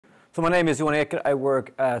So my name is Johan Eker. I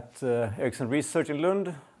work at Ericsson Research in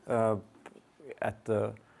Lund, at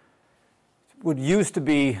what used to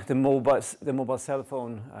be the mobile cell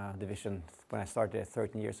phone division when I started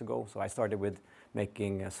 13 years ago. So I started with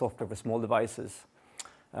making software for small devices.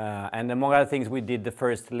 And among other things, we did the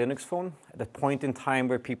first Linux phone at a point in time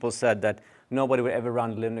where people said that nobody would ever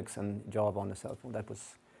run Linux and Java on a cell phone. That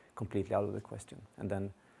was completely out of the question. And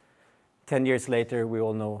then 10 years later, we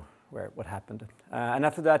all know what happened. And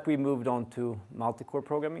after that, we moved on to multi-core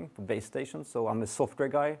programming for base stations. So I'm a software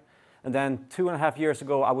guy. And then 2.5 years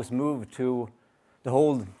ago, the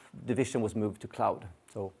whole division was moved to cloud.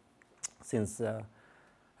 So since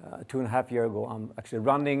 2.5 years ago, I'm actually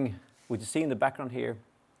running, what you see in the background here,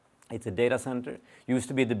 it's a data center. Used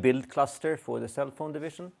to be the build cluster for the cell phone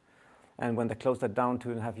division. And when they closed that down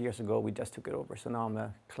 2.5 years ago, we just took it over. So now I'm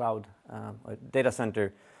a cloud a data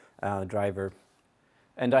center driver.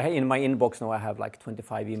 And in my inbox now I have like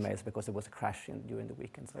 25 emails because there was a crash during the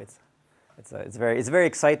weekend. So it's very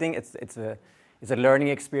exciting. It's a learning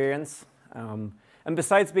experience. And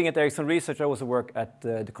besides being at Ericsson Research, I also work at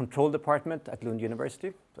the control department at Lund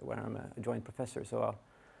University, where I'm a joint professor. So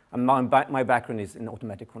my background is in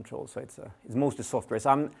automatic control. So it's mostly software.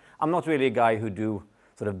 So I'm not really a guy who do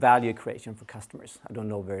sort of value creation for customers. I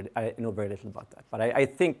know very little about that. But I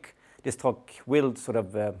think this talk will sort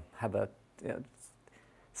of have a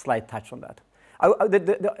slight touch on that.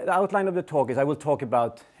 The outline of the talk is I will talk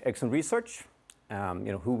about Ericsson Research,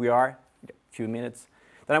 who we are, a few minutes.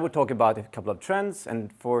 Then I will talk about a couple of trends. And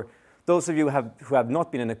for those of you who have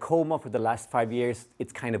not been in a coma for the last 5 years,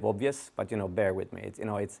 it's kind of obvious, but bear with me. It's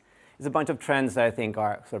a bunch of trends that I think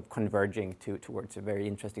are sort of converging towards a very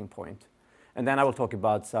interesting point. And then I will talk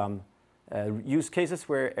about some use cases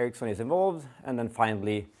where Ericsson is involved, and then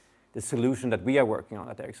finally the solution that we are working on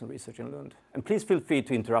at Ericsson Research in Lund. And please feel free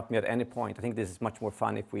to interrupt me at any point. I think this is much more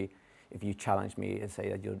fun if you challenge me and say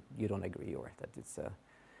that you don't agree or that it's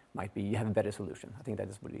might be you have a better solution. I think that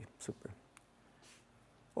is really super.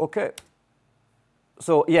 Okay.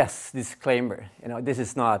 So yes, disclaimer. This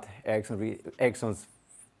is not Ericsson's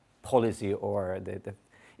policy or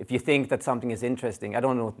if you think that something is interesting, I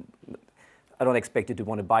don't expect you to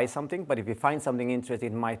want to buy something, but if you find something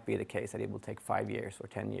interesting, it might be the case that it will take 5 years or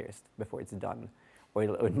 10 years before it's done, or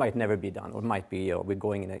it might never be done, or it might be we're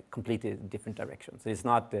going in a completely different direction. So it's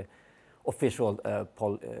not the official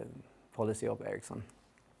policy of Ericsson.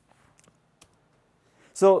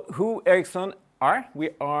 So who Ericsson are?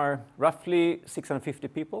 We are roughly 650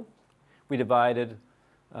 people. We divided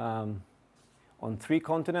on 3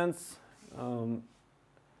 continents.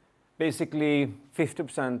 Basically,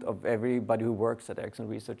 50% of everybody who works at Ericsson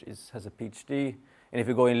Research has a PhD. And if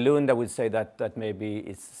you go in Lund, I would say that maybe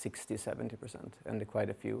it's 60–70%, and quite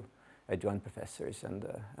a few joint professors and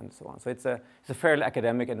so on. So it's a fairly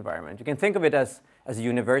academic environment. You can think of it as a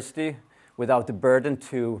university without the burden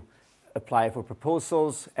to apply for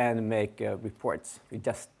proposals and make reports. You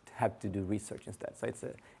just have to do research instead. So it's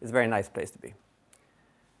a very nice place to be.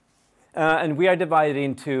 And we are divided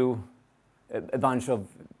into a bunch of,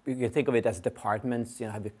 you can think of it as departments.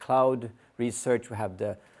 Have the cloud research, we have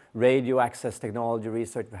the radio access technology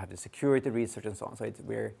research, we have the security research, and so on. So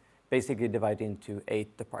we're basically divided into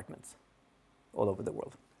 8 departments all over the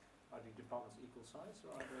world. Are the departments equal size?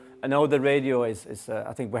 Or are they... No, the radio is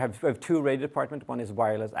I think we have 2 radio departments. One is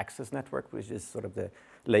wireless access network, which is sort of the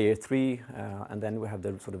layer 3, and then we have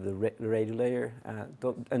the sort of the radio layer,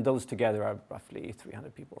 and those together are roughly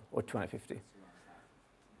 300 people or 250.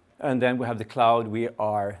 And then we have the cloud. We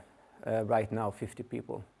are right now 50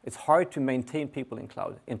 people. It's hard to maintain people in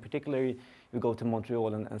cloud. In particular, if you go to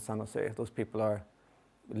Montreal and San Jose, those people are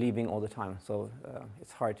leaving all the time. So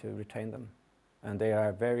it's hard to retain them. And they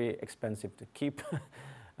are very expensive to keep.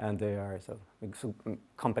 And they are, so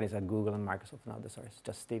companies like Google and Microsoft and others are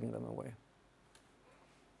just stealing them away.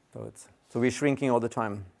 So we're shrinking all the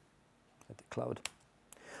time at the cloud.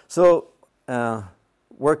 So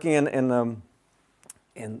working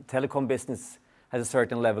in telecom business has a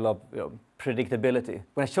certain level of predictability.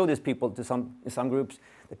 When I show these people to in some groups,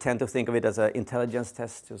 they tend to think of it as an intelligence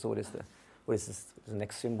test. So what is the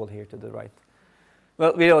next symbol here to the right?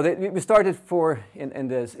 Well, we started in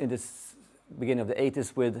this beginning of the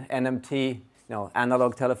 80s with NMT,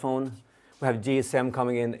 analog telephone. We have GSM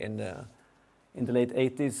coming in the late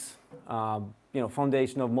 80s.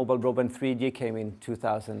 Foundation of mobile broadband 3G came in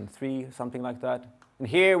 2003, something like that. And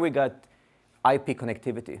here we got IP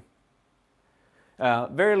connectivity.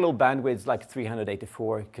 Very low bandwidths, like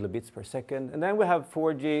 384 kilobits per second. And then we have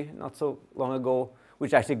 4G, not so long ago,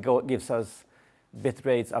 which actually gives us bit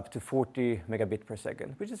rates up to 40 megabit per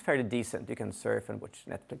second, which is fairly decent. You can surf and watch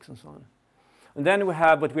Netflix and so on. And then we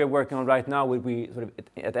have what we are working on right now, what we sort of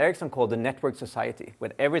at Ericsson call the network society,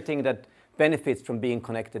 where everything that benefits from being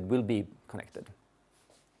connected will be connected.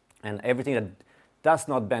 And everything that does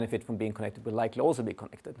not benefit from being connected will likely also be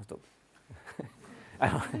connected.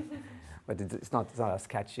 But it's not as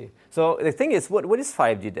catchy. So the thing is, what is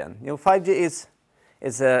 5G then? 5G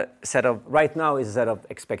is a set of, right now is a set of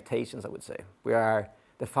expectations, I would say.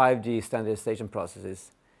 The 5G standardization process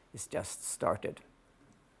is just started.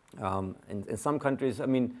 In some countries, I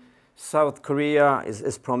mean, South Korea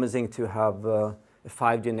is promising to have a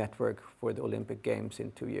 5G network for the Olympic Games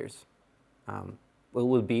in 2 years. We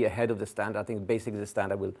will be ahead of the standard. I think basically the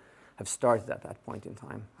standard will have started at that point in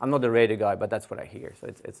time. I'm not a radar guy, but that's what I hear. So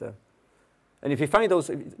it's a, and if you find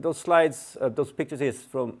those slides, those pictures is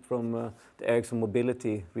from the Ericsson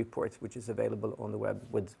Mobility report, which is available on the web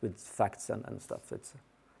with facts and stuff.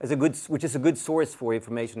 Which is a good source for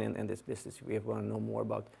information in this business. If we want to know more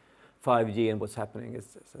about 5G and what's happening,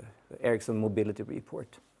 it's the Ericsson Mobility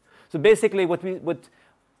report. So basically, what we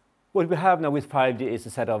have now with 5G is a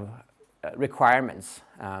set of requirements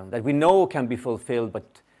that we know can be fulfilled,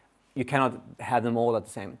 but you cannot have them all at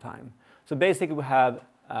the same time. So basically, we have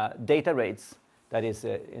data rates that is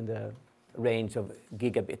in the range of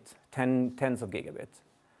gigabit, tens of gigabits.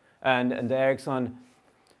 And the Ericsson,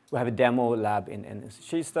 we have a demo lab in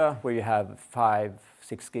Kista where you have 5-6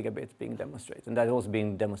 gigabits being demonstrated, and that's also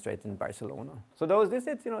being demonstrated in Barcelona. So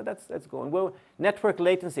that's going well. Network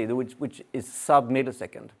latency, which is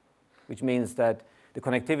sub-millisecond, which means that the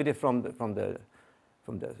connectivity from the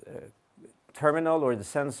terminal or the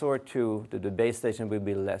sensor to the base station will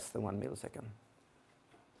be less than 1 millisecond.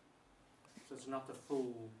 So it's not the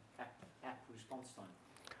full app response time?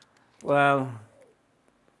 Well,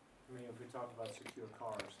 I mean, if we talk about secure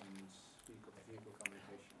cars and vehicle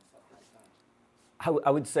communication and stuff like that.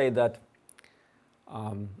 I would say that,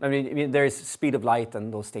 I mean, there is speed of light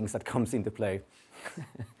and those things that comes into play.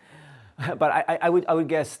 But I would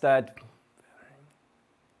guess that,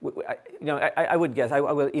 I would guess,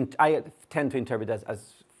 I tend to interpret that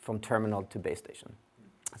as from terminal to base station.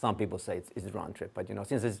 Some people say it's a round trip, but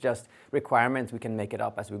since it's just requirements, we can make it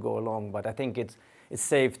up as we go along. But I think it's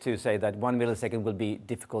safe to say that 1 millisecond will be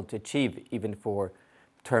difficult to achieve, even for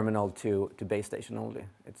terminal to base station only.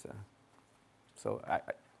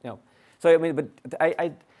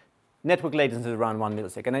 Network latency is around 1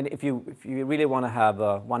 millisecond. And if you really want to have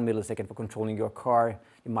 1 millisecond for controlling your car,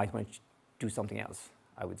 you might want to do something else,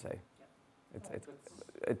 I would say.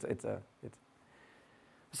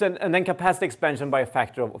 And then capacity expansion by a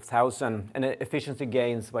factor of 1,000, and efficiency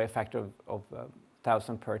gains by a factor of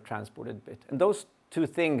 1,000 per transported bit. And those two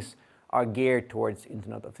things are geared towards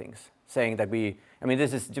Internet of Things, saying that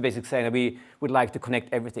this is basically saying that we would like to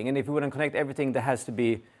connect everything. And if we want to connect everything, there has to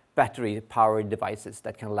be battery-powered devices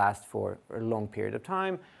that can last for a long period of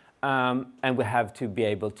time. And we have to be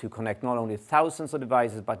able to connect not only thousands of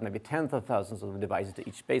devices, but maybe tens of thousands of devices to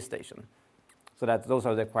each base station. So those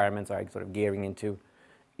are the requirements are sort of gearing into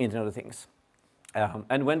Internet of Things.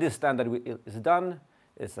 And when this standard is done,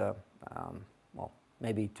 it's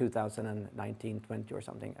maybe 2019, 20 or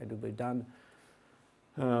something, it will be done.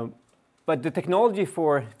 But the technology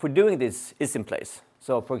for doing this is in place.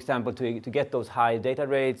 So for example, to get those high data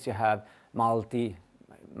rates, you have MIMO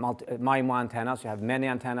antennas, you have many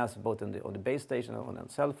antennas, both on the base station and on the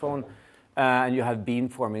cell phone, and you have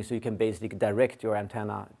beamforming, so you can basically direct your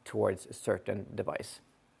antenna towards a certain device,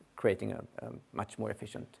 creating a much more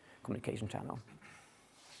efficient communication channel.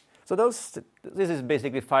 So this is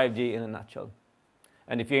basically 5G in a nutshell.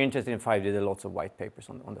 And if you're interested in 5G, there are lots of white papers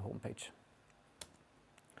on the homepage.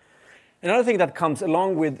 Another thing that comes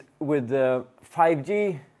along with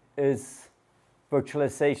 5G is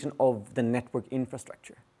virtualization of the network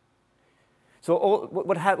infrastructure. So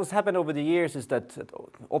what's happened over the years is that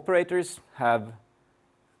operators have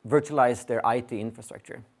virtualized their IT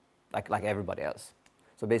infrastructure, like everybody else.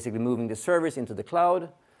 So basically moving the servers into the cloud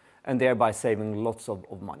and thereby saving lots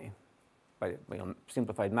of money by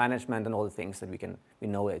simplified management and all the things that we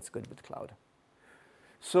know it's good with cloud.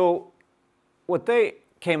 So what they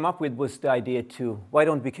came up with was the idea to why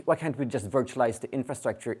can't we just virtualize the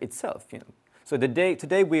infrastructure itself? So today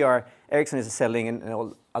Ericsson is selling, and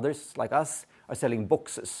all others like us are selling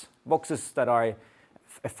boxes that are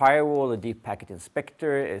a firewall, a deep packet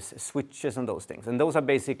inspector, switches, and those things. And those are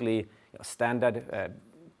basically standard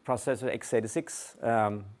processor x86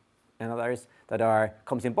 and others that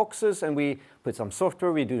comes in boxes, and we put some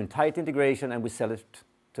software, we do tight integration, and we sell it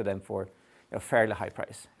to them for a fairly high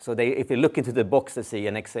price. So if they look into the box, they see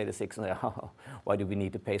an x86 and they why do we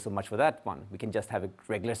need to pay so much for that one? We can just have a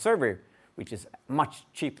regular server, which is much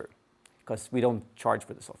cheaper because we don't charge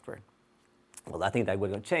for the software. Well, I think that will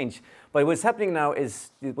going to change. But what's happening now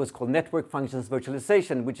is what's called network functions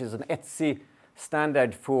virtualization, which is an ETSI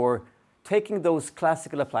standard for taking those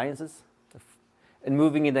classical appliances and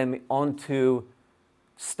moving them onto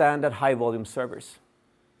standard high-volume servers.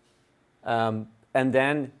 And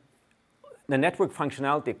then the network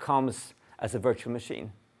functionality comes as a virtual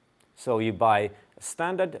machine. So you buy a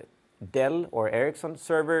standard Dell or Ericsson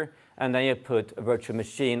server, and then you put a virtual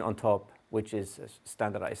machine on top, which is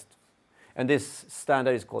standardized. And this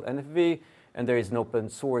standard is called NFV, and there is an open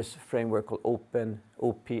source framework called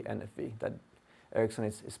OPNFV that Ericsson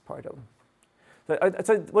is part of.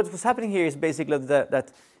 So what's happening here is basically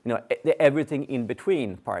that the everything in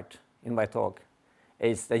between part in my talk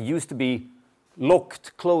is that used to be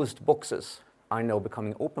locked, closed boxes are now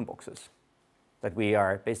becoming open boxes. That we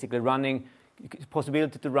are basically running,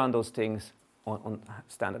 possibility to run those things on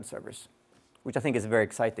standard servers, which I think is a very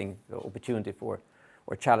exciting opportunity or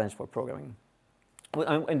challenge for programming.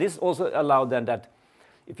 And this also allowed then that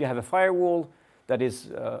if you have a firewall that is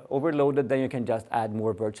overloaded, then you can just add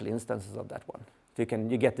more virtual instances of that one. So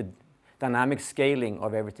you get the dynamic scaling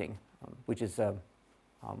of everything, which is a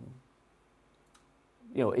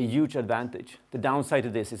huge advantage. The downside to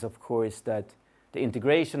this is, of course, that the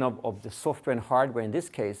integration of the software and hardware in this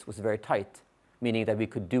case was very tight, meaning that we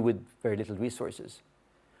could do with very little resources.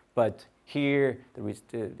 But here,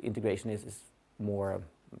 the integration is more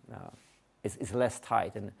is less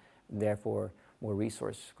tight and therefore more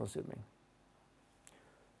resource consuming.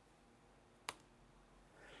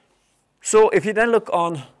 So if you then look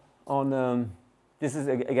on this is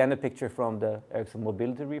again a picture from the Ericsson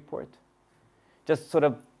Mobility Report. Just sort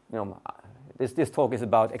of, this talk is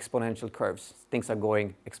about exponential curves. Things are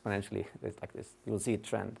going exponentially like this. You will see a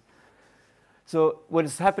trend. So what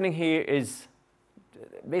is happening here is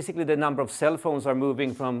basically the number of cell phones are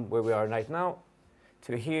moving from where we are right now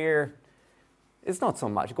to here. It's not so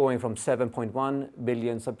much, going from 7.1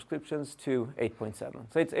 billion subscriptions to 8.7.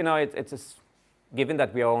 So it's given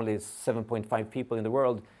that we are only 7.5 people in the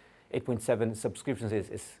world, 8.7 subscriptions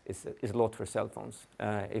is a lot for cell phones.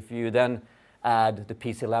 If you then add the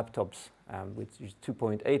PC laptops, which is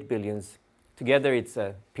 2.8 billion, together it's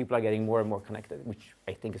people are getting more and more connected, which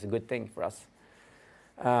I think is a good thing for us.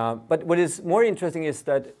 But what is more interesting is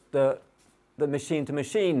that the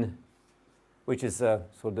machine-to-machine, which is sort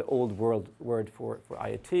of the old world word for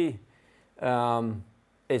IoT,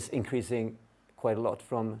 is increasing quite a lot,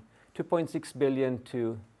 from 2.6 billion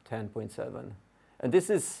to 10.7. And this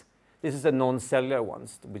is the non-cellular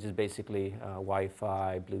ones, which is basically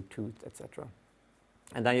Wi-Fi, Bluetooth, etc.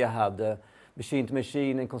 And then you have the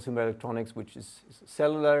machine-to-machine and consumer electronics, which is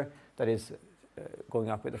cellular, that is going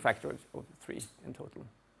up with a factor of 3 in total.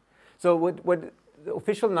 So what the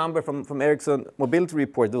official number from Ericsson Mobility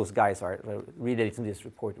Report, those guys are releasing this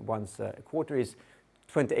report once a quarter, is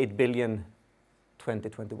 28 billion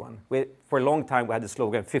 2021. For a long time we had the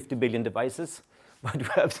slogan 50 billion devices, but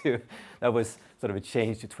that was sort of a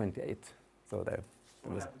change to 28. So what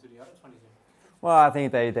happened to the other 22? Well, I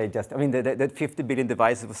think they just, that 50 billion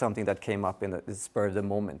devices was something that came up in the spur of the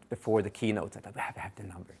moment before the keynote. That we have the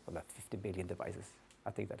number of that 50 billion devices.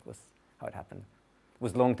 I think that was how it happened. It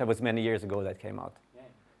was long time, it was many years ago that came out. Yeah.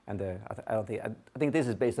 And I think this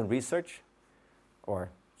is based on research or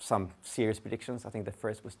some serious predictions. I think the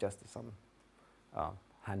first was just some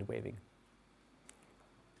hand waving.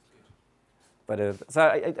 But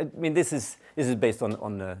this is based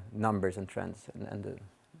on the numbers and trends and the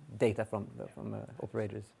data from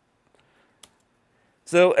operators.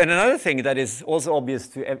 So, and another thing that is also obvious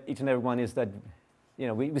to each and everyone is that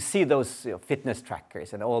we see those fitness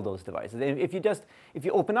trackers and all those devices. If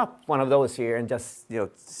you open up one of those here and just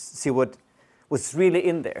see what's really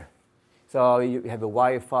in there. So you have a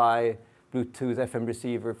Wi-Fi, Bluetooth FM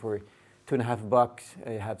receiver for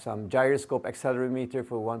 $2.50. You have some gyroscope accelerometer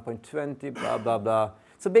for 1.20, blah blah blah.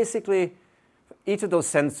 So basically, each of those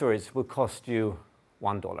sensors will cost you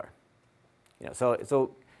 $1.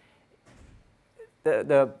 So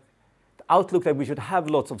the outlook that we should have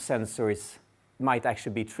lots of sensors might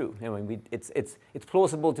actually be true. It's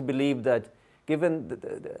plausible to believe that given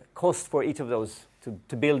the cost for each of those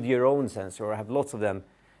to build your own sensor or have lots of them,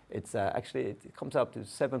 it comes up to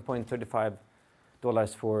 $7.35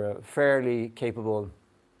 for a fairly capable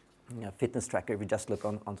fitness tracker if you just look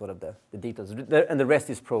on sort of the details, and the rest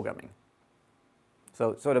is programming.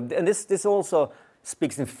 So and this also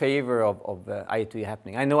speaks in favor of IoT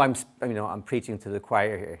happening. I know I'm preaching to the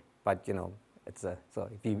choir here, but so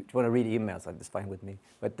if you want to read emails, that's fine with me.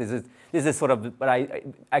 But this is sort of, but I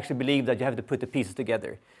actually believe that you have to put the pieces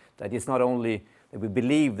together. That it's not only that we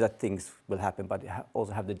believe that things will happen, but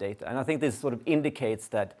also have the data. And I think this sort of indicates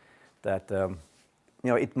that that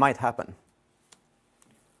it might happen.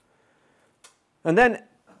 And then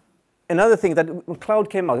another thing that when cloud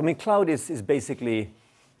came out, I mean, cloud is basically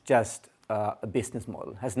just a business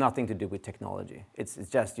model. It has nothing to do with technology. It's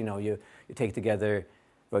just, you take together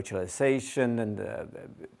virtualization and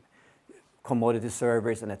commodity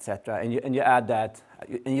servers and etc. And you add that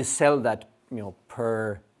and you sell that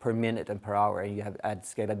per minute and per hour. And you add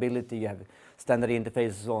scalability, you have standard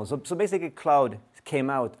interfaces and so on. So basically, cloud came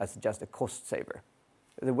out as just a cost saver,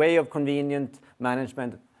 the way of convenient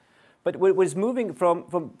management. But what is moving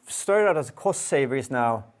from started out as a cost saver is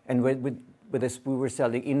now, and with this we were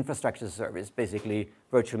selling infrastructure as a service, basically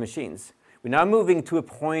virtual machines. We're now moving to a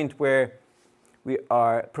point where we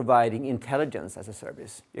are providing intelligence as a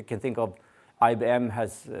service. You can think of IBM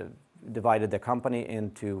has divided their company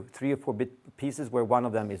into 3 or 4 pieces, where one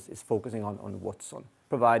of them is focusing on Watson,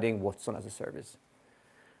 providing Watson as a service.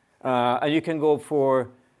 And you can go for,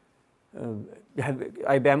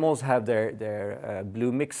 IBM also have their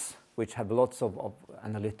Bluemix, which have lots of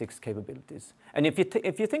analytics capabilities. And if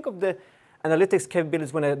you think of the analytics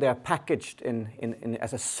capabilities when they are packaged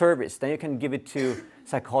as a service, then you can give it to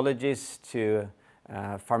psychologists, to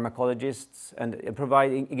pharmacologists, and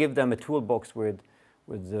give them a toolbox with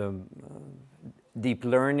deep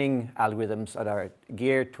learning algorithms that are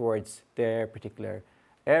geared towards their particular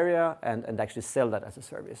area, and actually sell that as a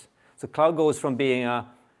service. So cloud goes from being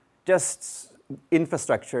just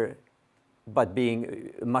infrastructure, but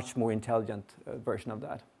being a much more intelligent version of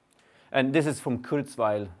that. And this is from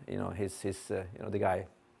Kurzweil, the guy.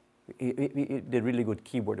 He did really good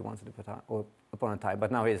keyboard once upon a time,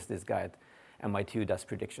 but now he's this guy at MIT who does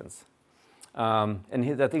predictions. And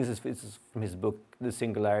I think this is from his book, The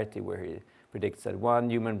Singularity, where he predicts that one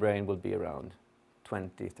human brain will be around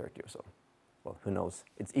 2030 or so. Well, who knows?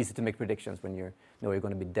 It's easy to make predictions when you're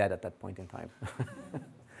going to be dead at that point in time.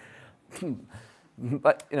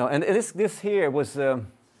 But and this here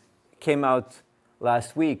came out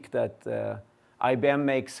last week, that IBM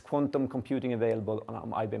makes quantum computing available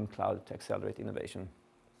on IBM Cloud to accelerate innovation.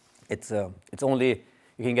 It's only,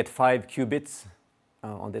 you can get 5 qubits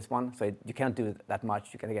on this one, so you can't do that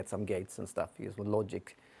much. You can get some gates and stuff, use with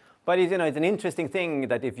logic. But it's an interesting thing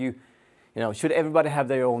that if should everybody have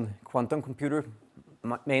their own quantum computer?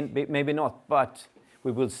 Maybe not, but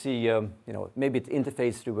we will see, maybe it's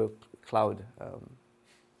interfaced through a cloud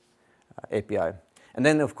API. And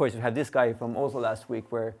then, of course, we have this guy from also last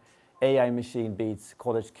week, where AI machine beats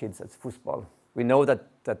college kids at football. We know that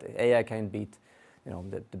AI can beat,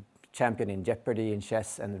 the champion in Jeopardy, in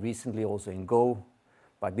chess, and recently also in Go,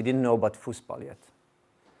 but we didn't know about football yet.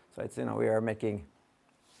 So it's, we are making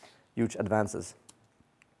huge advances.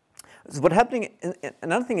 So what's happening,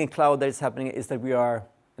 another thing in cloud that is happening is that we are,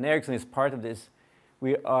 and Ericsson is part of this,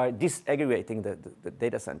 we are disaggregating the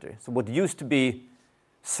data center. So what used to be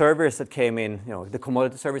servers that came in, the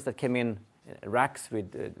commodity servers that came in racks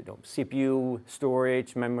with CPU,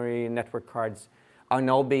 storage, memory, network cards, are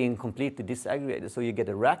now being completely disaggregated. So you get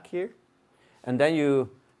a rack here, and then you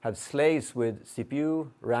have slaves with CPU,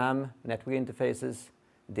 RAM, network interfaces,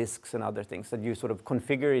 disks, and other things that you sort of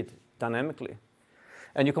configure it dynamically.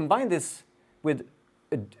 And you combine this with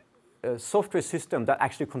a software system that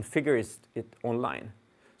actually configures it online.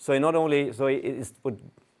 So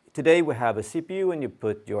today we have a CPU, and you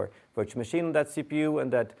put your virtual machine on that CPU,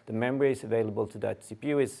 and that the memory is available to that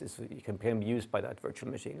CPU can be used by that virtual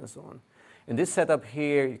machine and so on. In this setup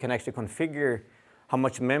here, you can actually configure how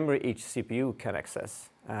much memory each CPU can access,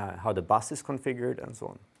 how the bus is configured, and so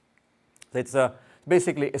on. So it's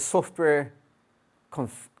basically a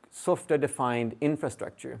software-defined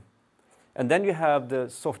infrastructure. And then you have the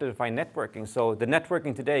software-defined networking. So the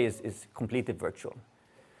networking today is completely virtual.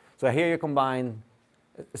 So here you combine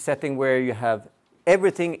a setting where you have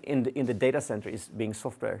everything in the data center is being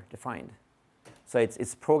software defined. So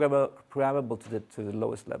it's programmable to the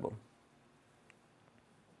lowest level.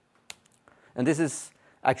 And this is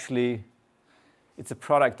actually, it's a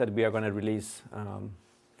product that we are going to release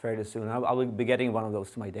fairly soon. I will be getting one of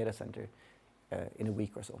those to my data center in a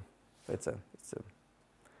week or so. So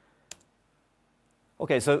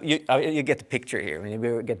okay, so you get the picture here. I mean,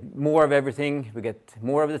 we get more of everything. We get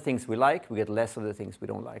more of the things we like. We get less of the things we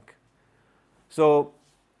don't like. So,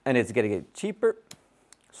 and it's going to get cheaper.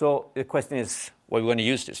 So the question is, what are we going to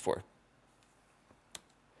use this for?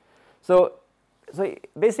 So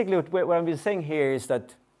basically, what I've been saying here is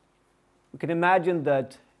that we can imagine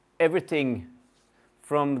that everything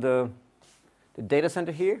from the data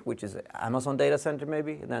center here, which is Amazon data center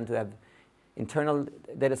maybe, and then to have internal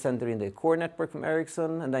data center in the core network from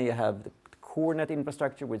Ericsson, and then you have the core net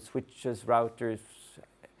infrastructure with switches, routers,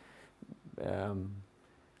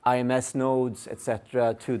 IMS nodes,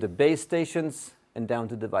 etc., to the base stations and down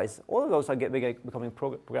to device. All of those are becoming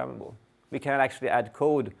programmable. We can actually add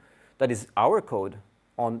code that is our code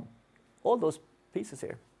on all those pieces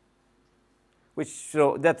here.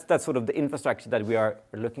 So that's sort of the infrastructure that we are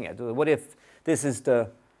looking at. What if this is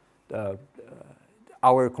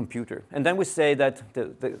our computer? And then we say that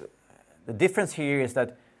the difference here is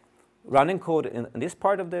that running code in this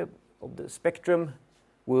part of the spectrum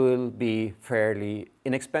will be fairly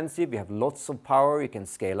inexpensive. You have lots of power. You can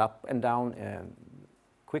scale up and down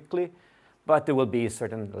quickly, but there will be a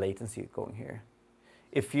certain latency going here.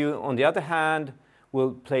 If you, on the other hand,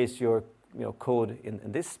 will place your code in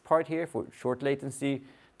this part here for short latency,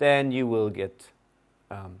 then you will get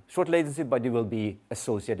short latency, but you will be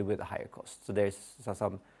associated with a higher cost. So there's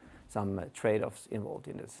some trade-offs involved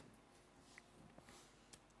in this.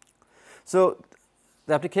 So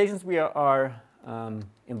the applications we are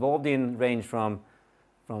involved in range from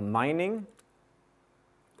mining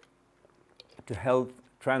to health,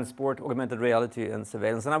 transport, augmented reality, and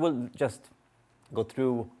surveillance. And I will just go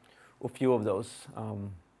through a few of those.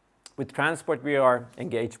 With transport, we are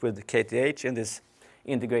engaged with KTH in this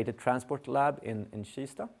integrated transport lab in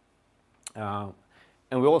Kista.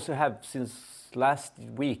 And we also have, since last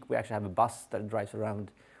week, we actually have a bus that drives around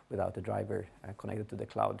without a driver connected to the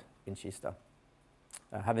cloud in Kista.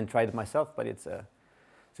 I haven't tried it myself, but it's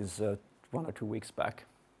since 1 or 2 weeks back.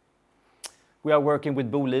 We are working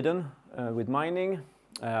with Boliden with mining.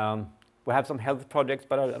 We have some health projects,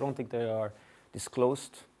 but I don't think they are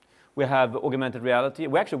disclosed. We have augmented reality.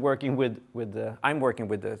 We're actually working I'm working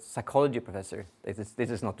with the psychology professor. This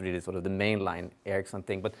is not really sort of the mainline Ericsson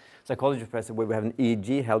thing, but psychology professor, where we have an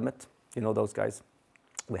EEG helmet. You know those guys.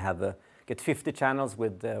 We have get 50 channels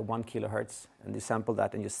with 1 kilohertz, and you sample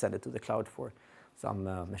that and you send it to the cloud for some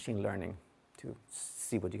machine learning to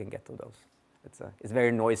see what you can get of those. It's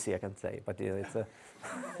very noisy, I can say, but it's a.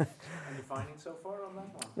 Any findings so far on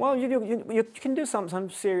that one? Well, you can do some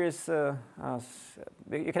serious. You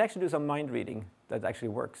can actually do some mind reading that actually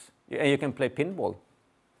works. You can play pinball.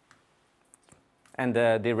 And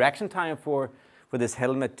the reaction time for this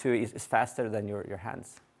helmet too is faster than your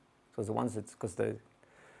hands. So the ones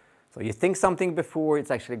so you think something before it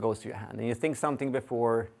actually goes to your hand, and you think something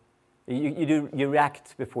before you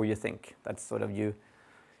react before you think. That's sort of you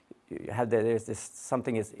have there's this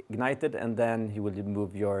something is ignited, and then you will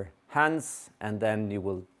move your hands, and then you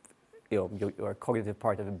will your cognitive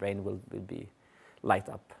part of the brain will be light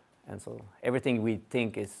up, and so everything we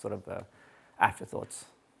think is sort of afterthoughts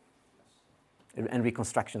and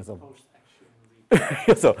reconstructions of.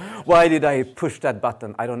 So why did I push that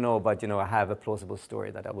button? I don't know, but I have a plausible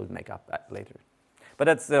story that I will make up later. But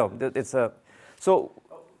that's it's a so.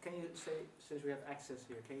 Oh, can you say, since we have access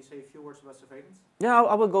here, can you say a few words about surveillance? Yeah,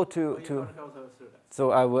 I will go to. You're going to go through that.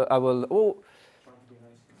 So I will. Oh. Trying to be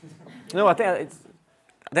nice. No,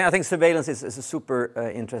 I think surveillance is a super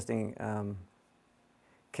interesting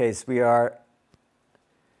case. We are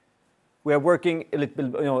working a little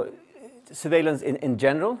bit, surveillance in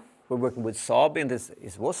general. We're working with Saab in this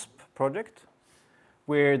WASP project,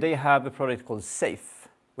 where they have a project called SAFE,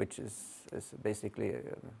 which is basically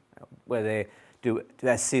where they do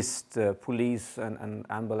to assist police and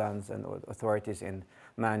ambulance and authorities in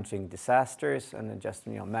managing disasters and just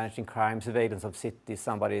managing crime, surveillance of cities.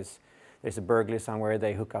 There's a burglary somewhere,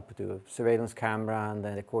 they hook up to a surveillance camera and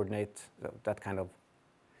then they coordinate that kind of.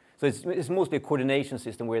 So it's mostly a coordination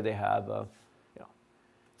system where they have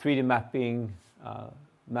 3D mapping.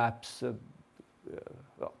 Maps,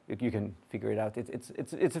 well, you can figure it out.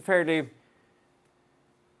 It's a fairly,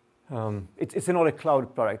 it's not a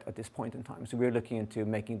cloud product at this point in time. So we're looking into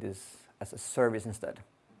making this as a service instead,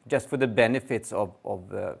 just for the benefits of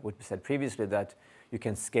what we said previously, that you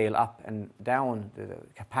can scale up and down the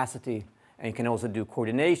capacity, and you can also do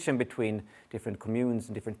coordination between different communes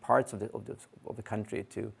and different parts of the country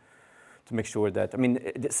to make sure that,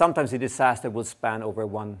 sometimes a disaster will span over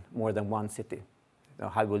more than one city.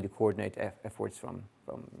 How will you coordinate efforts from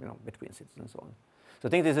between cities and so on? So I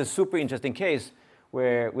think this is a super interesting case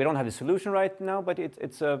where we don't have a solution right now, but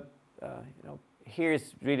it's a here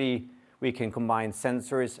is really we can combine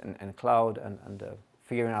sensors and cloud and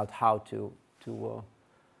figuring out how to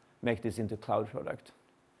make this into cloud product.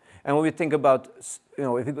 And when we think about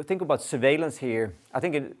if we think about surveillance here, I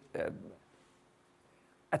think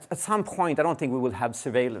at some point, I don't think we will have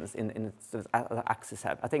surveillance in access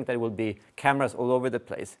have. I think there will be cameras all over the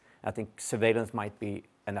place. I think surveillance might be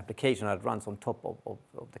an application that runs on top of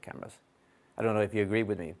the cameras. I don't know if you agree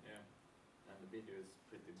with me. Yeah, and the video is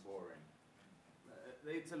pretty boring.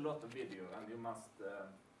 It's a lot of video, and you must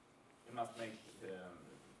make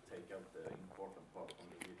take out the important part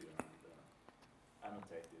from the video and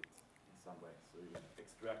annotate it in some way. So you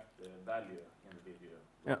extract the value in the video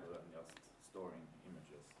rather than just storing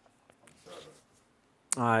images on the server.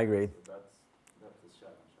 I agree. So that's the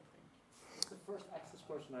challenge, I think. It's the first access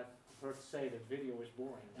person I've heard say that video is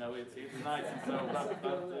boring. No, it's nice and so,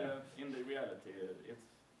 but in the reality, it's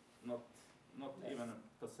not even a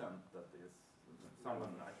percent that is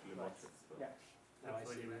someone actually watches. So. Yeah. No, I That's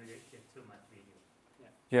why see you that. really get too much video.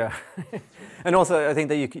 Yeah, and also I think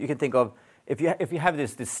that you can think of if you have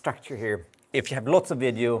this structure here. If you have lots of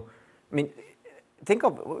video, I mean, think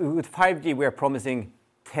of with 5G we are promising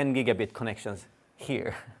 10 gigabit connections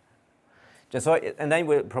here. Just so, and then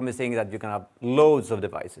we're promising that you can have loads of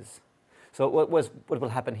devices. So what will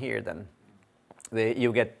happen here then?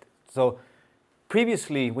 So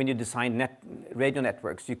previously when you designed radio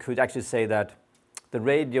networks, you could actually say that the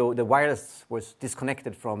wireless was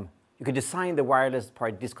disconnected from. You could design the wireless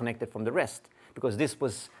part disconnected from the rest because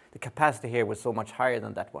the capacity here was so much higher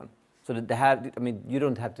than that one. So that you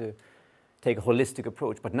don't have to take a holistic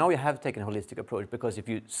approach, but now you have taken a holistic approach because if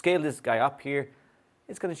you scale this guy up here,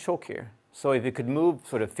 it's going to choke here. So if you could move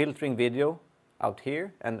sort of filtering video out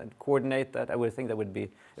here and coordinate that, I would think that would be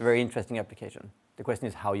a very interesting application. The question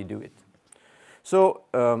is how you do it. So,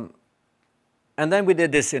 and then we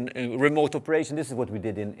did this in remote operation. This is what we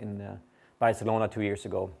did in Barcelona 2 years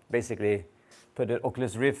ago. Basically, put an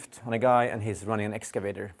Oculus Rift on a guy, and he's running an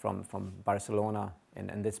excavator from Barcelona,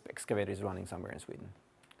 and this excavator is running somewhere in Sweden.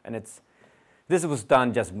 And this was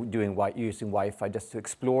done just using Wi-Fi, just to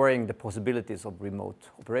exploring the possibilities of remote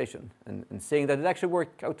operation, and seeing that it actually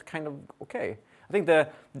worked out kind of okay. I think the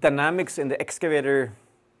dynamics in the excavator,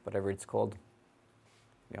 whatever it's called,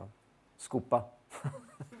 Scupa,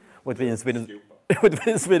 what we in Sweden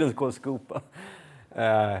is called Scupa.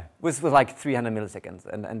 Was like 300 milliseconds,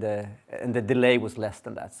 and the delay was less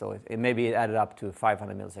than that. So maybe it added up to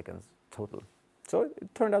 500 milliseconds total. So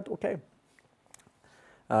it turned out okay.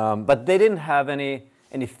 But they didn't have any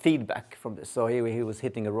feedback from this. So he was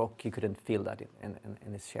hitting a rock. He couldn't feel that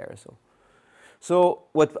in his chair. So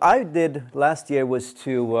what I did last year was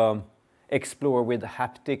to explore with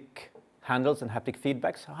haptic handles and haptic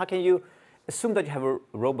feedbacks. How can you assume that you have a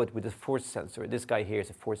robot with a force sensor? This guy here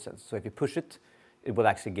is a force sensor. So if you push it, it will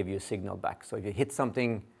actually give you a signal back. So if you hit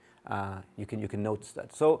something, you can notice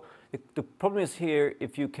that. So the problem is here,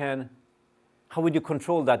 how would you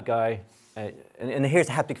control that guy? And here's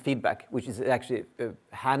haptic feedback, which is actually a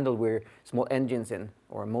handle where small engines in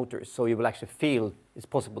or motors. So you will actually feel, it's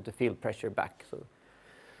possible to feel pressure back.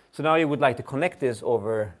 So now you would like to connect this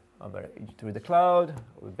through the cloud,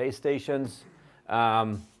 with base stations.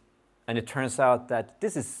 And it turns out that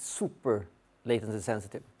this is super latency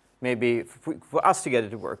sensitive. Maybe for us to get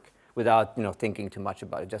it to work without thinking too much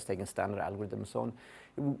about it, just taking standard algorithms and so on,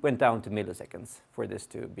 it went down to milliseconds for this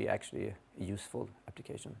to be actually a useful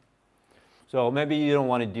application. So maybe you don't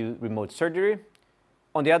want to do remote surgery.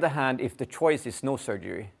 On the other hand, if the choice is no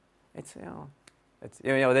surgery,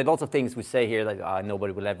 there's lots of things we say here like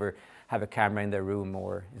nobody will ever have a camera in their room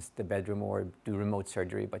or in the bedroom or do remote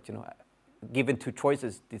surgery. But given two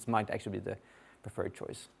choices, this might actually be the preferred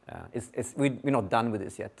choice. We're not done with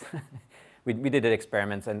this yet. we did the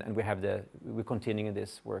experiments and we're continuing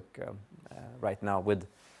this work right now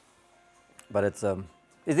but it's an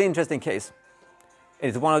interesting case.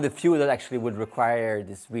 It's one of the few that actually would require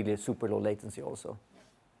this really super low latency also,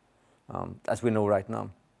 as we know right now.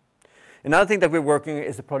 Another thing that we're working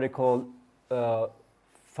is a project called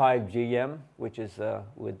 5GM, which is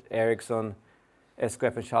with Ericsson,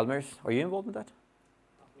 SKF and Chalmers. Are you involved with that?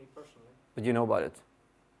 Not me personally. But you know about it?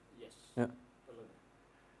 Yes. Yeah.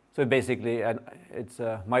 So basically,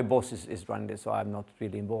 my boss is running this, so I'm not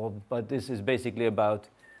really involved. But this is basically about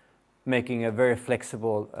making a very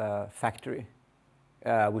flexible factory,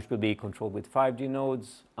 which will be controlled with 5G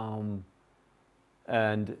nodes and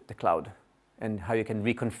the cloud, and how you can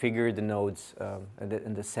reconfigure the nodes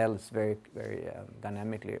and the cells very, very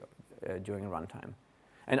dynamically during runtime.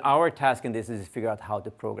 And our task in this is to figure out how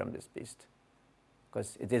to program this beast.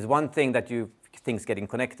 Because it is one thing that things getting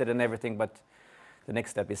connected and everything, but the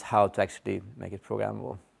next step is how to actually make it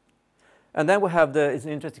programmable. And then we have it's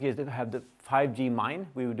an interesting case, we have the 5G mine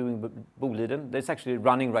we were doing Boliden. That's actually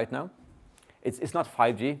running right now. It's not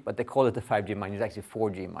 5G, but they call it the 5G mine. It's actually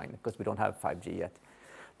 4G mine because we don't have 5G yet.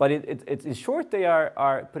 But it's in short, they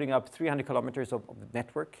are putting up 300 kilometers of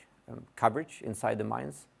network coverage inside the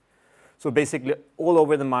mines. So basically, all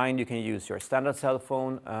over the mine, you can use your standard cell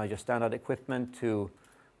phone, your standard equipment to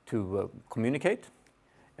communicate.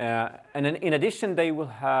 And then in addition,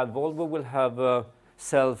 Volvo will have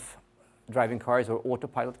self-driving cars or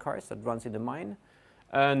autopilot cars that runs in the mine.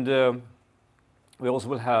 And we also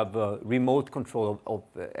will have remote control of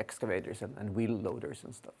excavators and wheel loaders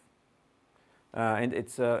and stuff. And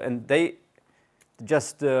it's and they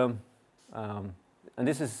just and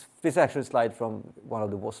this is actually a slide from one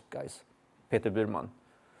of the WASP guys, Peter Burman.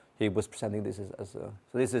 He was presenting this as a,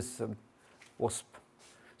 so this is WASP.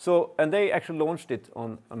 So, and they actually launched it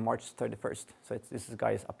on March 31st. So this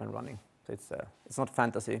guy is up and running. So it's not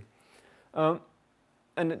fantasy. And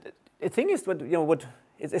the thing is,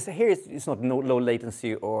 it's not low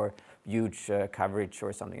latency or huge coverage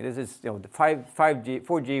or something. This is, the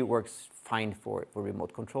 4G works fine for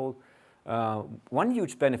remote control. One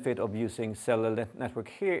huge benefit of using cellular network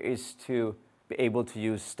here is to be able to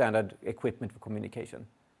use standard equipment for communication.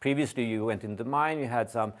 Previously, you went in the mine, you had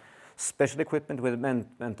some special equipment, which meant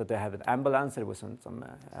that they had an ambulance, there was some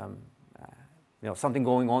something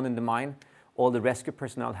going on in the mine. All the rescue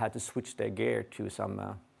personnel had to switch their gear to some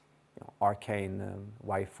arcane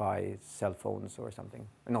Wi-Fi cell phones or something.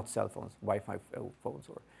 Not cell phones, Wi-Fi phones.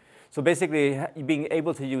 So basically, being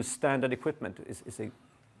able to use standard equipment is a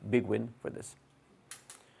big win for this.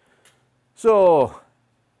 So,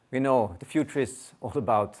 the future is all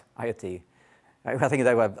about IoT. I think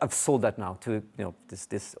that I've sold that now to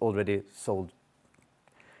this already sold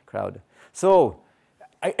crowd. So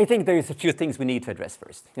I think there is a few things we need to address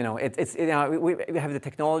first. We have the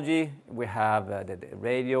technology, we have the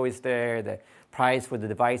radio is there, the price for the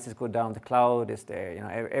devices go down, the cloud is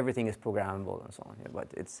there. Everything is programmable and so on.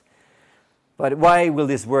 But why will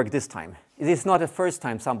this work this time? It is not the first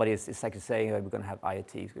time somebody is actually saying that we're going to have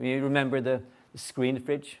IoT. You remember the screen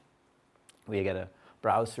fridge? Where you get a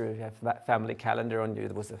browser, you have family calendar on you.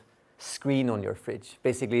 There was a screen on your fridge.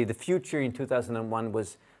 Basically, the future in 2001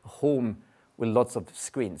 was a home with lots of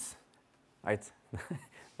screens, right?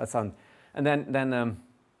 And then and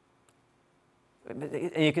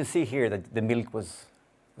you can see here that the milk was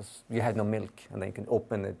you had no milk, and then you can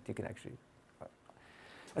open it. You can actually.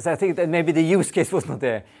 So I think that maybe the use case was not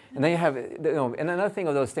there. And then you have, and another thing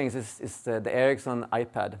of those things is the Ericsson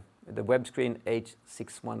iPad, the web screen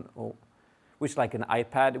H610. Which is like an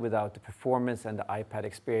iPad without the performance and the iPad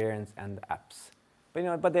experience and the apps.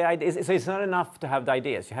 But the idea is, so it's not enough to have the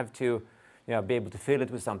ideas. You have to be able to fill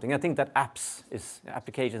it with something. I think that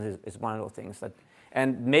applications is one of those things that,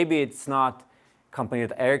 and maybe it's not company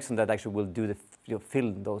like Ericsson that actually will do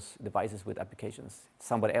fill those devices with applications.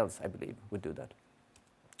 Somebody else, I believe, would do that.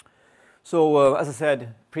 So as I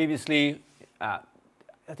said previously, I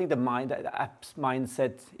think the apps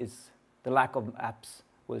mindset is the lack of apps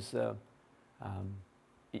was.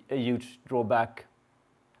 A huge drawback.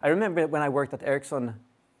 I remember when I worked at Ericsson,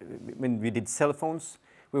 when we did cell phones,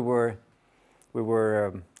 we were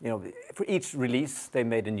for each release they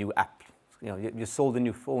made a new app. You sold a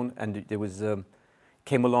new phone and there was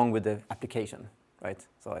came along with the application, right?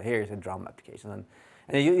 So here's a drum application,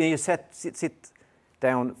 and you sit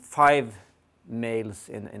down 5 males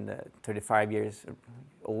in the 35 years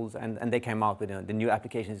old, and they came out with the new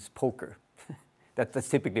application is poker. That's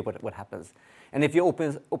typically what happens. And if you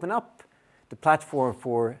open up the platform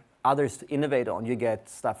for others to innovate on, you get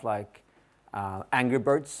stuff like Angry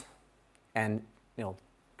Birds and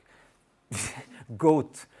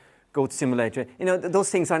Goat Simulator. Those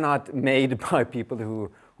things are not made by people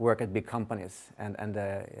who work at big companies and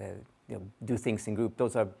do things in group.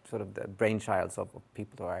 Those are sort of the brainchilds of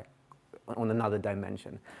people who are on another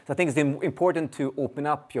dimension. So I think it's important to open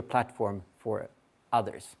up your platform for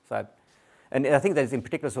others. And I think that is in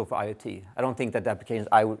particular so for IoT. I don't think that the applications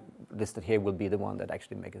I listed here will be the one that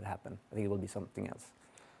actually make it happen. I think it will be something else.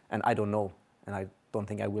 And I don't know, and I don't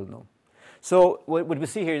think I will know. So what we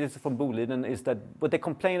see here, this is from Boliden, is that what they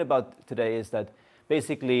complain about today is that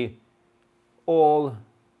basically all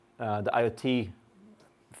the IoT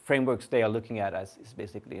frameworks they are looking at is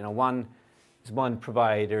basically, one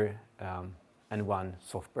provider and one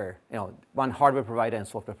software, one hardware provider and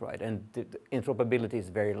software provider, and the interoperability is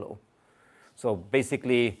very low. So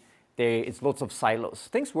basically, it's lots of silos.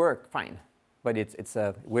 Things work fine, but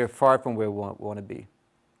we're far from where we want to be.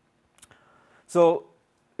 So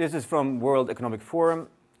this is from World Economic Forum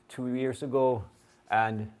 2 years ago,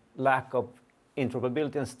 and lack of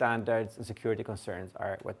interoperability and standards and security concerns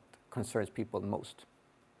are what concerns people most.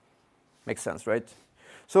 Makes sense, right?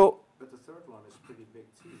 So, but the third one is pretty big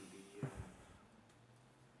too,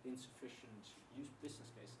 the insufficient business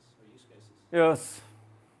cases or use cases. Yes.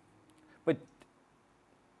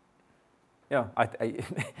 Yeah,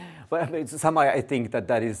 but somehow I think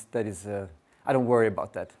that is I don't worry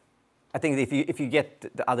about that. I think if you get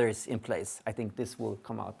the others in place, I think this will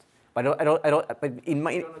come out. But I don't. But in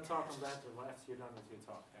my. You're going to talk on that after You're done with your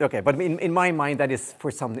talk. Yeah. Okay, but in my mind, that is for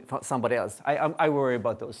somebody else. I worry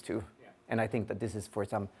about those two. Yeah. And I think that this is for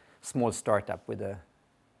some small startup with a...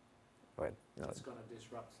 Well, you know. It's going to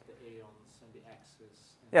disrupt the Aeons and the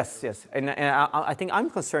Axis. Yes. And I think I'm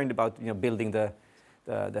concerned about building the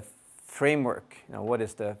framework. What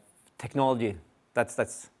is the technology?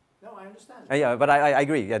 That's. No, I understand. Yeah, but I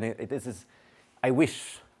agree. And this is. I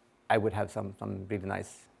wish I would have some really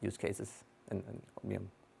nice use cases. And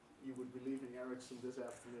You would be leaving Ericsson this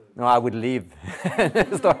afternoon. No, I would leave.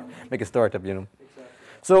 Make a startup. Exactly.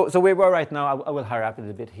 So where we are right now, I will hurry up a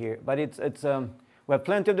little bit here. But it's we have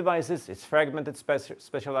plenty of devices. It's fragmented,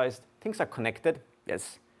 specialized. Things are connected.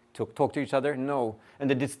 Yes. Talk to each other. No. And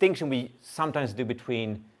the distinction we sometimes do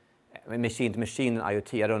between machine to machine and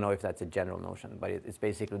IoT, I don't know if that's a general notion, but it's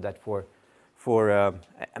basically that for a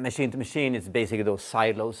machine to machine, it's basically those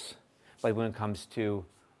silos. But when it comes to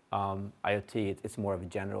IoT, it's more of a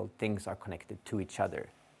general. Things are connected to each other.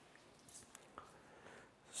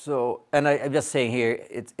 So, and I'm just saying here,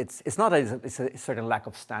 it's not it's a certain lack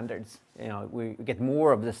of standards. We get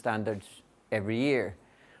more of the standards every year,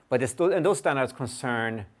 but and those standards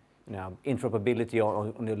concern interoperability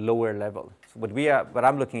on a lower level. So what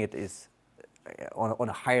I'm looking at is on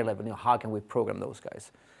a higher level. How can we program those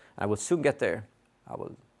guys? I will soon get there.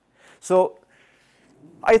 So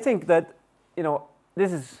I think that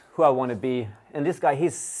this is who I want to be, and this guy,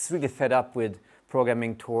 he's really fed up with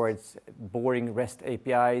programming towards boring REST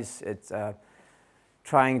APIs. It's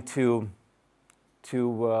trying to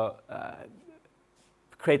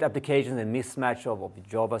create applications and mismatch of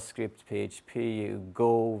JavaScript, PHP,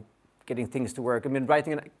 Go, getting things to work. I mean,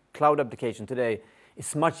 writing a cloud application today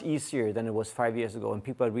is much easier than it was 5 years ago, and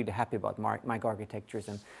people are really happy about microarchitectures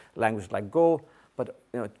and languages like Go. But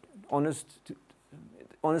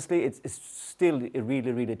honestly, it's still a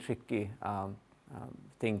really, really tricky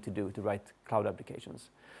thing to do, to write cloud applications.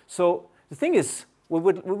 So the thing is, what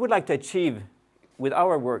we would like to achieve with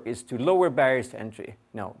our work is to lower barriers to entry.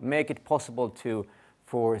 Make it possible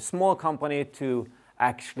for a small company to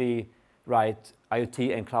actually write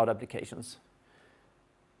IoT and cloud applications.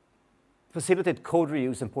 Facilitate code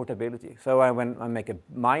reuse and portability. So when I make a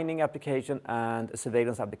mining application and a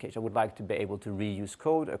surveillance application, I would like to be able to reuse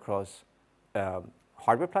code across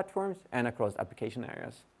hardware platforms and across application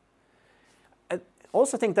areas. I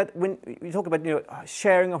also think that when we talk about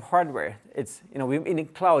sharing of hardware, it's in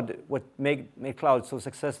cloud. What made cloud so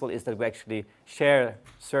successful is that we actually share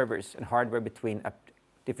servers and hardware between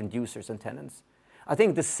different users and tenants. I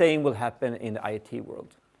think the same will happen in the IoT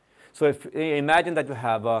world. So if you imagine that you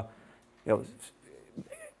have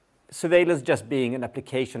surveillance just being an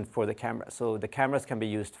application for the camera. So the cameras can be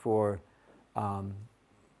used for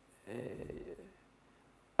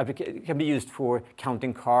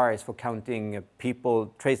counting cars, for counting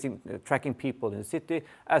people, tracking people in the city,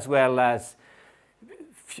 as well as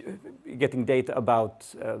getting data about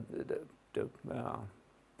the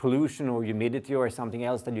pollution or humidity or something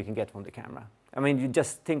else that you can get from the camera. I mean, you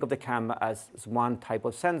just think of the camera as one type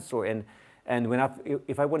of sensor, and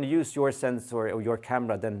if I want to use your sensor or your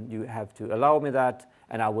camera, then you have to allow me that,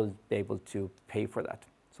 and I will be able to pay for that.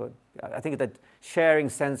 So I think that sharing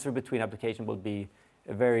sensor between applications will be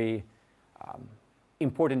a very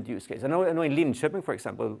important use case. I know in Linköping, for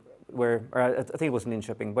example, I think it was in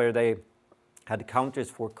Linköping, where they had counters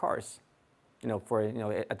for cars.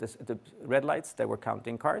 At the red lights, they were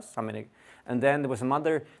counting cars, how many, and then there was some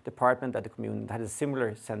other department at the commune that had a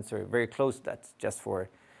similar sensor very close to that, just for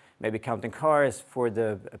maybe counting cars for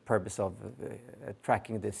the purpose of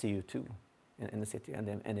tracking the CO2 in the city and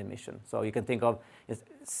the emission. So you can think of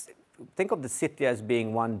the city as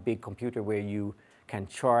being one big computer where you can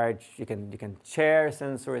charge, you can share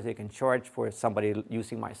sensors, you can charge for somebody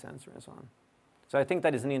using my sensor and so on. So I think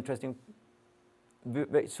that is an interesting,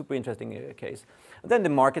 super interesting case. And then the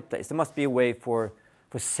marketplace. There must be a way for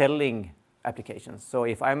selling applications. So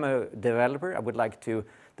if I'm a developer, I would like to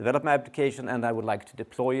develop my application and I would like to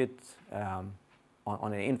deploy it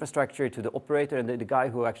on an infrastructure to the operator, and the guy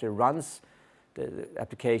who actually runs the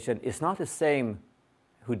application is not the same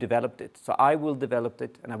who developed it. So I will develop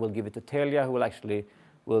it and I will give it to Telia, who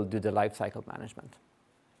will do the lifecycle management.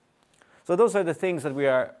 So those are the things that we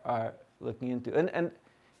are looking into. And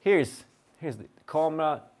here's the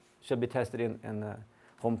camera should be tested in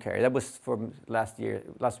home care. That was from last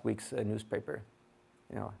week's newspaper.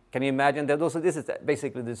 Can you imagine that? Also, this is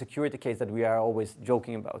basically the security case that we are always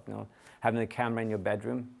joking about. Having a camera in your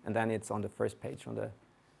bedroom, and then it's on the first page on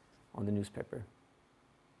the newspaper.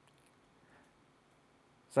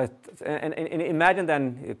 So, and imagine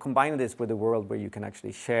then combining this with a world where you can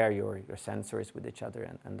actually share your sensors with each other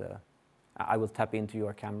I will tap into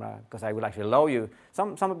your camera because I will actually allow you.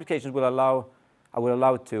 Some applications will allow, I will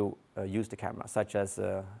allow to use the camera, such as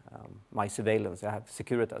my surveillance. I have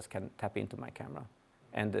Securitas can tap into my camera,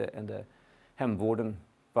 and the hemvården,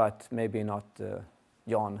 but maybe not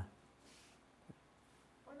Jan.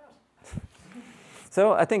 Why not?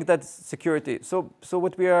 So I think that's security. So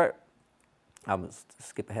what we are, I must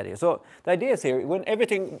skip ahead here. So the idea is here, when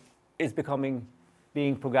everything is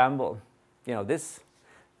being programmable, you know,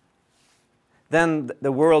 then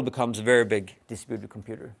the world becomes a very big distributed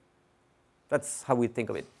computer. That's how we think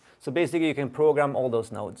of it. So basically, you can program all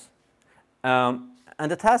those nodes. And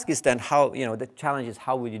the task is then how, you know, the challenge is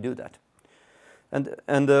how will you do that? And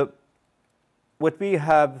what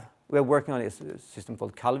we're working on is a system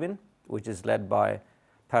called Calvin, which is led by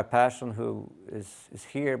Per Persson, who is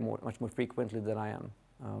here much more frequently than I am.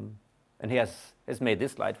 And he has made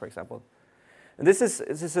this slide, for example. And this is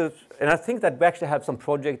and I think that we actually have some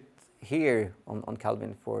project here on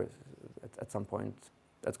Calvin at some point.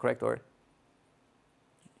 That's correct, or?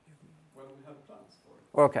 Well, we have plans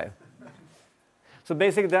for it. Okay. So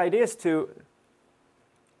basically, the idea is to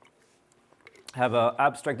have an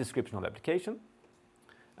abstract description of the application,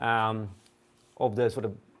 of the sort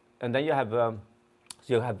of, and then you have,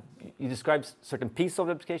 you describe certain pieces of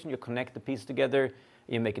the application, you connect the pieces together,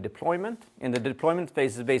 you make a deployment. And the deployment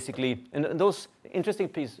phase is basically, and those interesting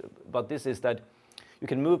piece about this is that you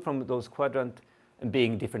can move from those quadrant and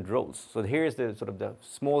being different roles. So here is the sort of the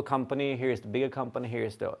small company, here is the bigger company, here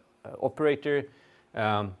is the operator,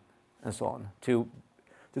 and so on, to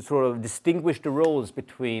sort of distinguish the roles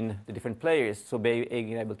between the different players. So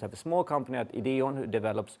being able to have a small company at Ideon who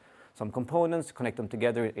develops some components, connect them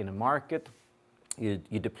together in a market, you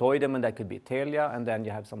deploy them, and that could be Telia, and then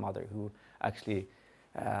you have some other who actually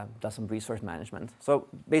does some resource management. So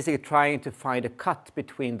basically trying to find a cut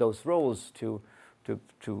between those roles to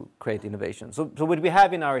create innovation. So what we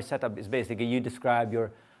have in our setup is basically you describe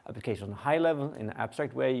your application on a high level in an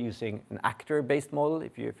abstract way using an actor-based model.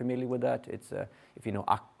 If you're familiar with that, it's if you know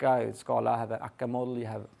Akka, Scala have an Akka model. You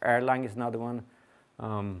have Erlang is another one.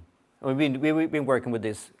 We've been working with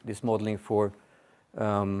this modeling for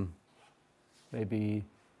maybe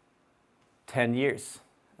 10 years,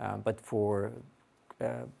 but for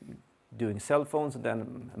doing cell phones and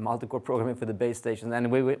then multi-core programming for the base station.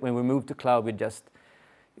 And when we moved to cloud, we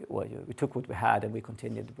took what we had and we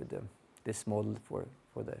continued with this model for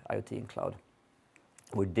the IoT in cloud.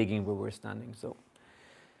 We're digging where we're standing.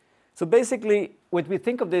 So basically, what we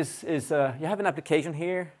think of this is you have an application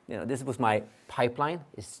here. You know, this was my pipeline.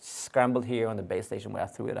 It's scrambled here on the base station where I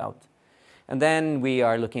threw it out. And then we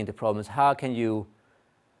are looking at the problems. How can you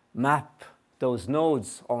map those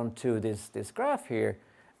nodes onto this graph here,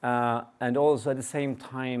 and also at the same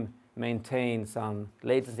time maintain some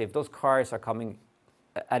latency? If those cars are coming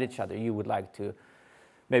at each other, you would like to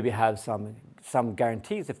maybe have some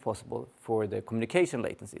guarantees, if possible, for the communication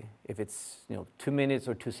latency. If it's 2 minutes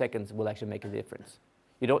or 2 seconds, will actually make a difference.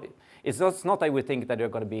 It's not that we think that they're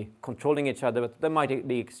going to be controlling each other, but they might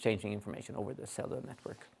be exchanging information over the cellular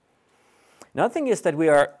network. Another thing is that we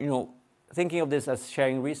are thinking of this as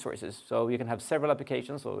sharing resources. So you can have several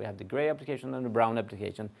applications. So we have the gray application and the brown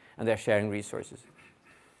application, and they're sharing resources.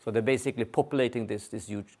 So they're basically populating this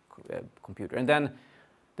huge computer. And then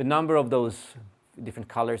the number of those different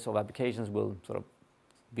colors of applications will sort of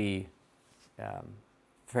be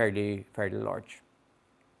fairly large.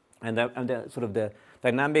 And the sort of the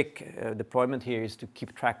dynamic deployment here is to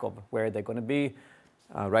keep track of where they're going to be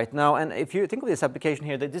right now. And if you think of this application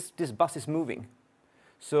here, that this bus is moving.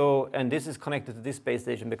 So, and this is connected to this base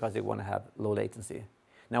station because they want to have low latency.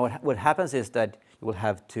 Now, what happens is that you will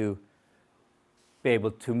have to be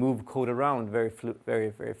able to move code around very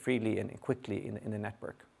freely and quickly in the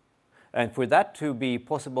network. And for that to be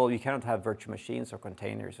possible, you cannot have virtual machines or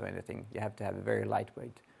containers or anything. You have to have a very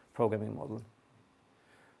lightweight programming model,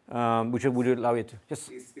 which would allow you to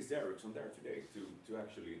just... Is Ericsson there today to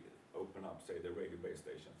actually open up, say, the radio base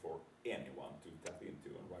station for anyone to tap into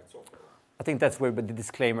and write software? I think that's where the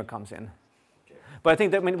disclaimer comes in. Okay. But I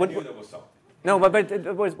think that... I knew there was something. No,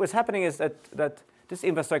 but what's happening is that this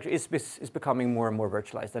infrastructure is becoming more and more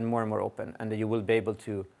virtualized and more open, and that you will be able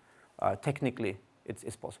to, technically,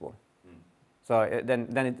 it's possible. So then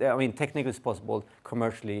technically it's possible.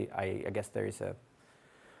 Commercially, I guess there is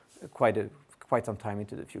quite some time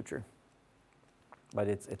into the future, but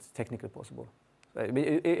it's technically possible.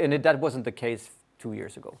 And that wasn't the case 2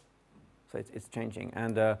 years ago, so it's changing.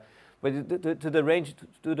 And but to the range,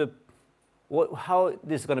 how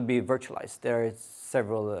this is going to be virtualized, there are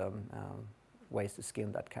several ways to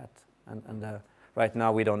skin that cat, and right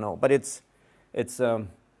now we don't know. But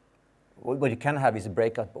what you can have is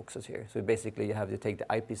breakout boxes here. So basically you have to take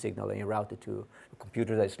the IP signal and you route it to a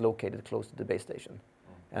computer that is located close to the base station.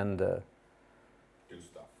 And Do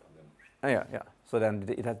stuff and then. yeah. So then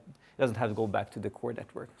it doesn't have to go back to the core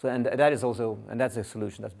network. So and that is also, and that's a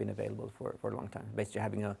solution that's been available for a long time. Basically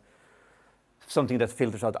having something that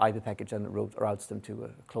filters out IP packets and routes them to a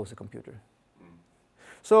closer computer.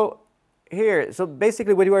 So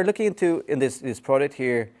basically what you are looking into in this project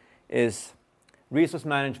here is resource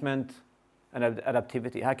management and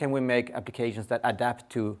adaptivity. How can we make applications that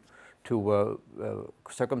adapt to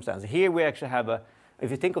circumstances? Here we actually have if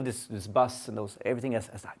you think of this bus and everything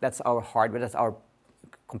that's our hardware, that's our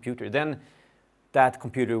computer, then that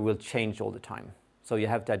computer will change all the time. So you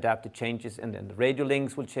have to adapt to changes, and then the radio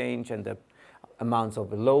links will change, and the amounts of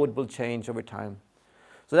the load will change over time.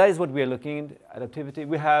 So that is what we are looking at, adaptivity.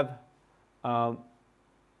 We have,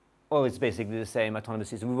 it's basically the same autonomous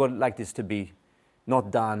system. We would like this to be not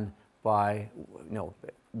done by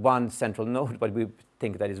one central node, but we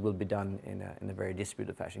think that it will be done in a very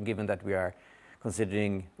distributed fashion, given that we are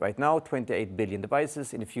considering right now 28 billion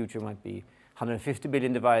devices. In the future it might be 150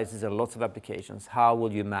 billion devices and lots of applications. How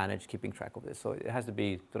will you manage keeping track of this? So it has to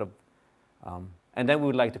be sort of, and then we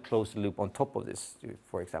would like to close the loop on top of this,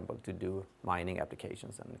 for example, to do mining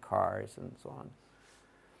applications and cars and so on.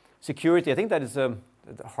 Security, I think that is a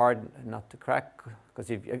hard nut to crack, because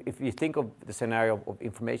if you think of the scenario of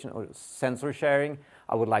information or sensor sharing,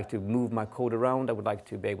 I would like to move my code around. I would like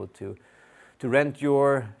to be able to rent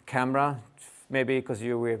your camera, maybe because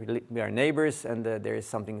we are neighbors and there is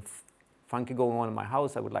something funky going on in my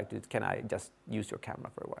house. I would like to, can I just use your camera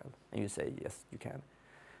for a while? And you say, yes, you can.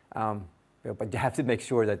 But you have to make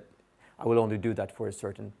sure that I will only do that for a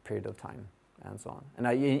certain period of time and so on.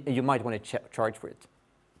 And you might want to charge for it.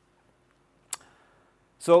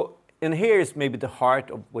 So, and here is maybe the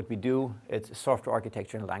heart of what we do. It's software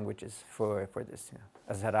architecture and languages for this. Yeah.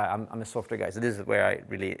 As I said, I'm a software guy, so this is where I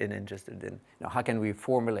really am interested in. How can we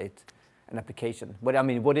formulate an application? What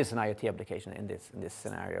is an IoT application in this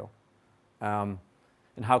scenario? And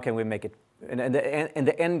how can we make it? And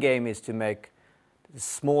the end game is to make the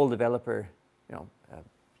small developer,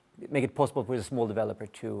 make it possible for the small developer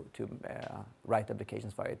to write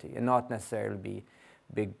applications for IoT, and not necessarily be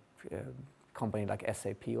big company like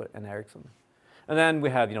SAP and Ericsson. And then we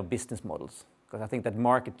have business models, because I think that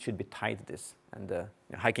market should be tied to this. And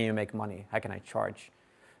how can you make money? How can I charge?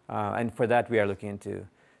 And for that we are looking into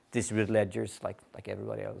distributed ledgers like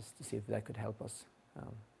everybody else, to see if that could help us.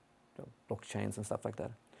 Blockchains and stuff like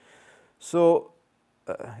that. So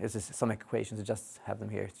this is some equations. I just have them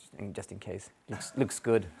here, just in case. Looks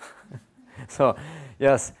good. So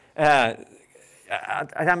yes,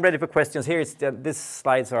 I'm ready for questions. Here, these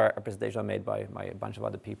slides are a presentation made by a bunch of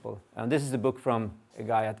other people. And this is a book from a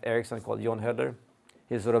guy at Ericsson called Johan Eker.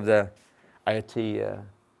 He's sort of the IoT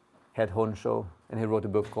head honcho, and he wrote a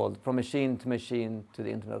book called From Machine to Machine to the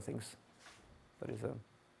Internet of Things. That is,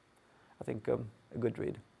 I think, a good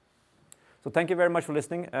read. So thank you very much for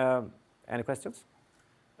listening. Any questions?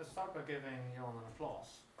 Let's start by giving Johan an applause.